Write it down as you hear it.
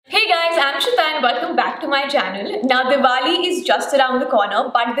and welcome back to my channel. Now Diwali is just around the corner,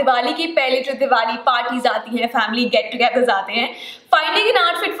 but Diwali के पहले जो Diwali parties आती हैं, family get-togethers आते हैं, finding an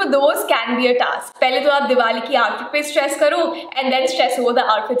outfit for those can be a task. पहले तो आप दिवाली की outfit पे stress करो and then stress over the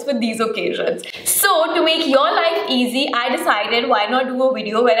outfits for these occasions. So to make your life easy, I decided why not do a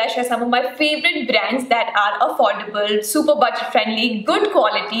video where I share some of my favorite brands that are affordable, super budget friendly, good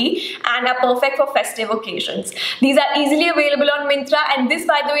quality and are perfect for festive occasions. These are easily available on Myntra and this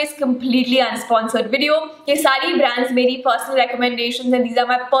by the way is completely unsponsored video. ये सारी brands मेरी personal recommendations and these are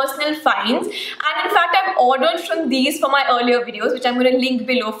my personal finds, and in fact I've ordered from these for my earlier videos which I'm going to link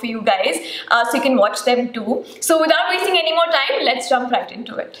below for you guys so you can watch them too. So without wasting any more time, let's jump right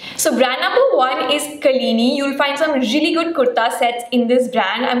into it. So brand number 1 is KALINI. You'll find some really good kurta sets in this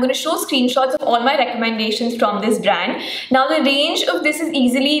brand. I'm going to show screenshots of all my recommendations from this brand. Now the range of this is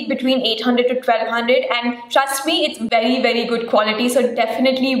easily between 800 to 1200 and trust me, it's very good quality, so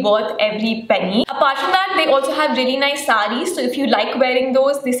definitely worth every penny. Apart from that, they also have really nice sarees, so if you like wearing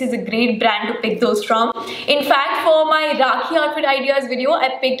those, this is a great brand to pick those from. In fact, for my Rakhi outfit ideas video,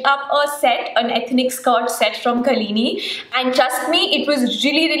 I picked up a set, an ethnic skirt set from KALINI, and trust me, it was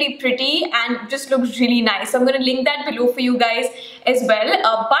really pretty and just looks really nice. So I'm going to link that below for you guys as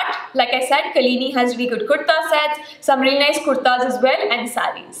well. But like I said, KALINI has really good kurta sets, some really nice kurtas as well, and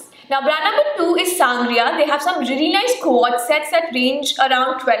sarees. Now brand number 2 is SANGRIA. They have some really nice co-ord sets that range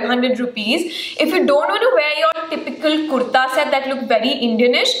around 1200 rupees. If you don't want to wear your typical kurta set that look very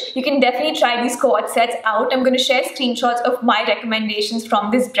Indianish, you can definitely try these co-ord sets out. I'm going to share screenshots of my recommendations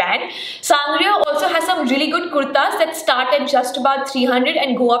from this brand. SANGRIA also has some really good kurtas that start at just about 300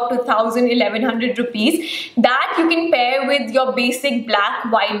 and go up to 1100 rupees. That you can pair with your basic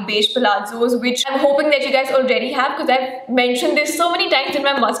black, white, beige palazzos, which I'm hoping that you guys already have because I've mentioned this so many times in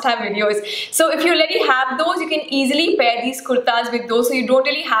my must-have videos. So if you already have those, you can easily pair these kurtas with those, so you don't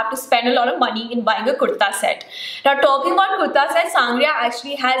really have to spend a lot of money in buying a kurta set. Now talking about kurta sets, SANGRIA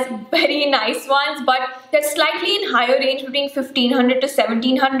actually has very nice ones, but they're slightly in higher range between 1500 to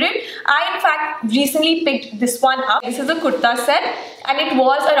 1700. I in fact recently picked this one up. This is a kurta set and it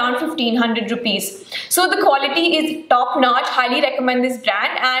was around 1500 rupees. So the quality is top notch. Highly recommend this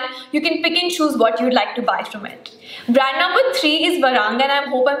brand and you can pick and choose what you'd like to buy from it. Brand number 3 is VARANGA and I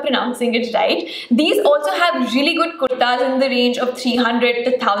hope I'm pronouncing it right. These also have really good kurtas in the range of 300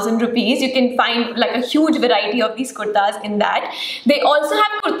 to 1000 rupees. You can find like a huge variety of these kurtas in that. They also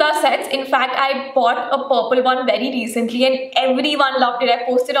have kurta sets. In fact, I bought a purple one very recently and everyone loved it. I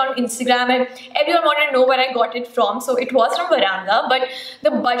posted on Instagram and everyone wanted to know where I got it from. So it was from VARANGA, but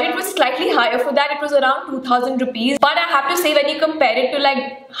the budget was slightly higher for that. It was around 2000 rupees. But I have to say, when you compare it to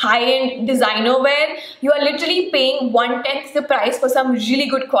like high-end designer wear, you are literally paying 1/10 the price for some really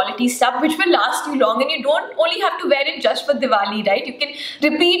good quality stuff which will last you long, and you don't only have to wear it just for Diwali, right? You can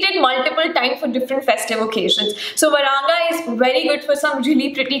repeat it multiple times for different festive occasions. So VARANGA is very good for some really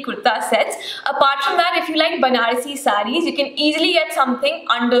pretty kurta sets. Apart from that, if you like Banarasi sarees, you can easily get something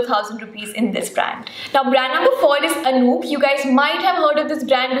under 1000 rupees in this brand. Now brand number 4 is ANOUK. You guys might have heard of this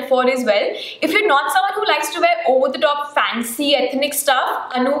brand before as well. If you're not someone who likes to wear over-the-top fancy ethnic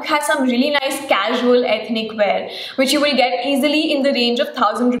stuff, ANOUK has some really nice casual ethnic wear which you will get easily in the range of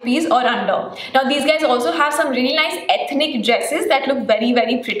 1000 rupees or under. Now these guys also have some really nice ethnic dresses that look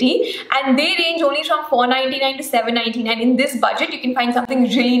very pretty and they range only from 499 to 799. In this budget you can find something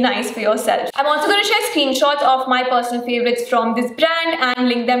really nice for yourself. I'm also going to share screenshots of my personal favorites from this brand and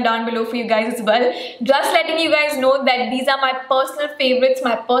link them down below for you guys as well. Just letting you guys know that these are my personal favorites,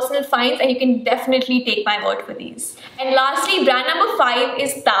 my personal finds, and you can definitely take my word for these. And lastly, brand number 5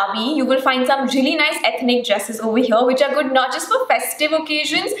 is TAAVI. You will find some really nice ethnic dresses over here which are good not just for festive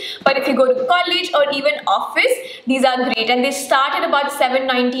occasions, but if you go to college or even office, these are great and they start at about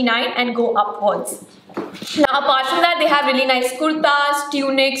 799 and go upwards. Now apart from that, they have really nice kurtas,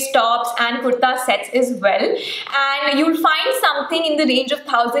 tunics, tops and kurta sets as well, and you'll find something in the range of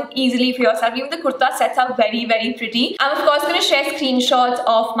 1000 easily for yourself. Even the kurta sets are very pretty. I'm of course going to share screenshots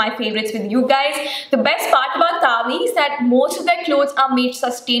of my favorites with you guys. The best part about TAAVI is that most of their clothes are made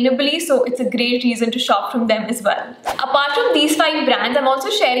sustainably, so it's a great reason to shop from them as well. Apart from these 5 brands, I'm also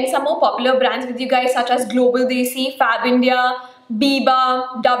sharing some more popular brands with you guys such as Global Desi, Fab India,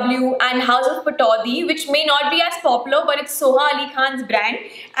 Biba, W and House of Pataudi, which may not be as popular, but it's Soha Ali Khan's brand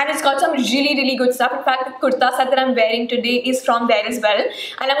and it's got some really good stuff. In fact, the kurta set that I'm wearing today is from there as well,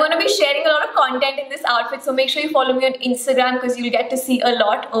 and I'm going to be sharing a lot of content in this outfit, so make sure you follow me on Instagram because you'll get to see a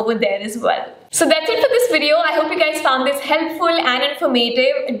lot over there as well. So that's it for this video. I hope you guys found this helpful and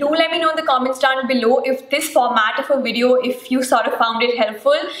informative. Do let me know in the comments down below if this format of a video, if you sort of found it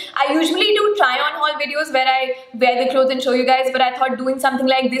helpful. I usually do try on haul videos where I wear the clothes and show you guys, but I thought doing something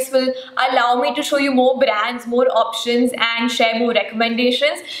like this will allow me to show you more brands, more options, and share more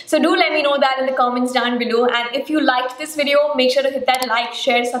recommendations. So do let me know that in the comments down below. And if you liked this video, make sure to hit that like,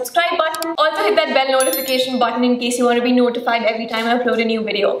 share, subscribe button. Also hit that bell notification button in case you want to be notified every time I upload a new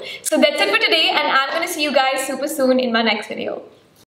video. So that's it for today, and I'm going to see you guys super soon in my next video.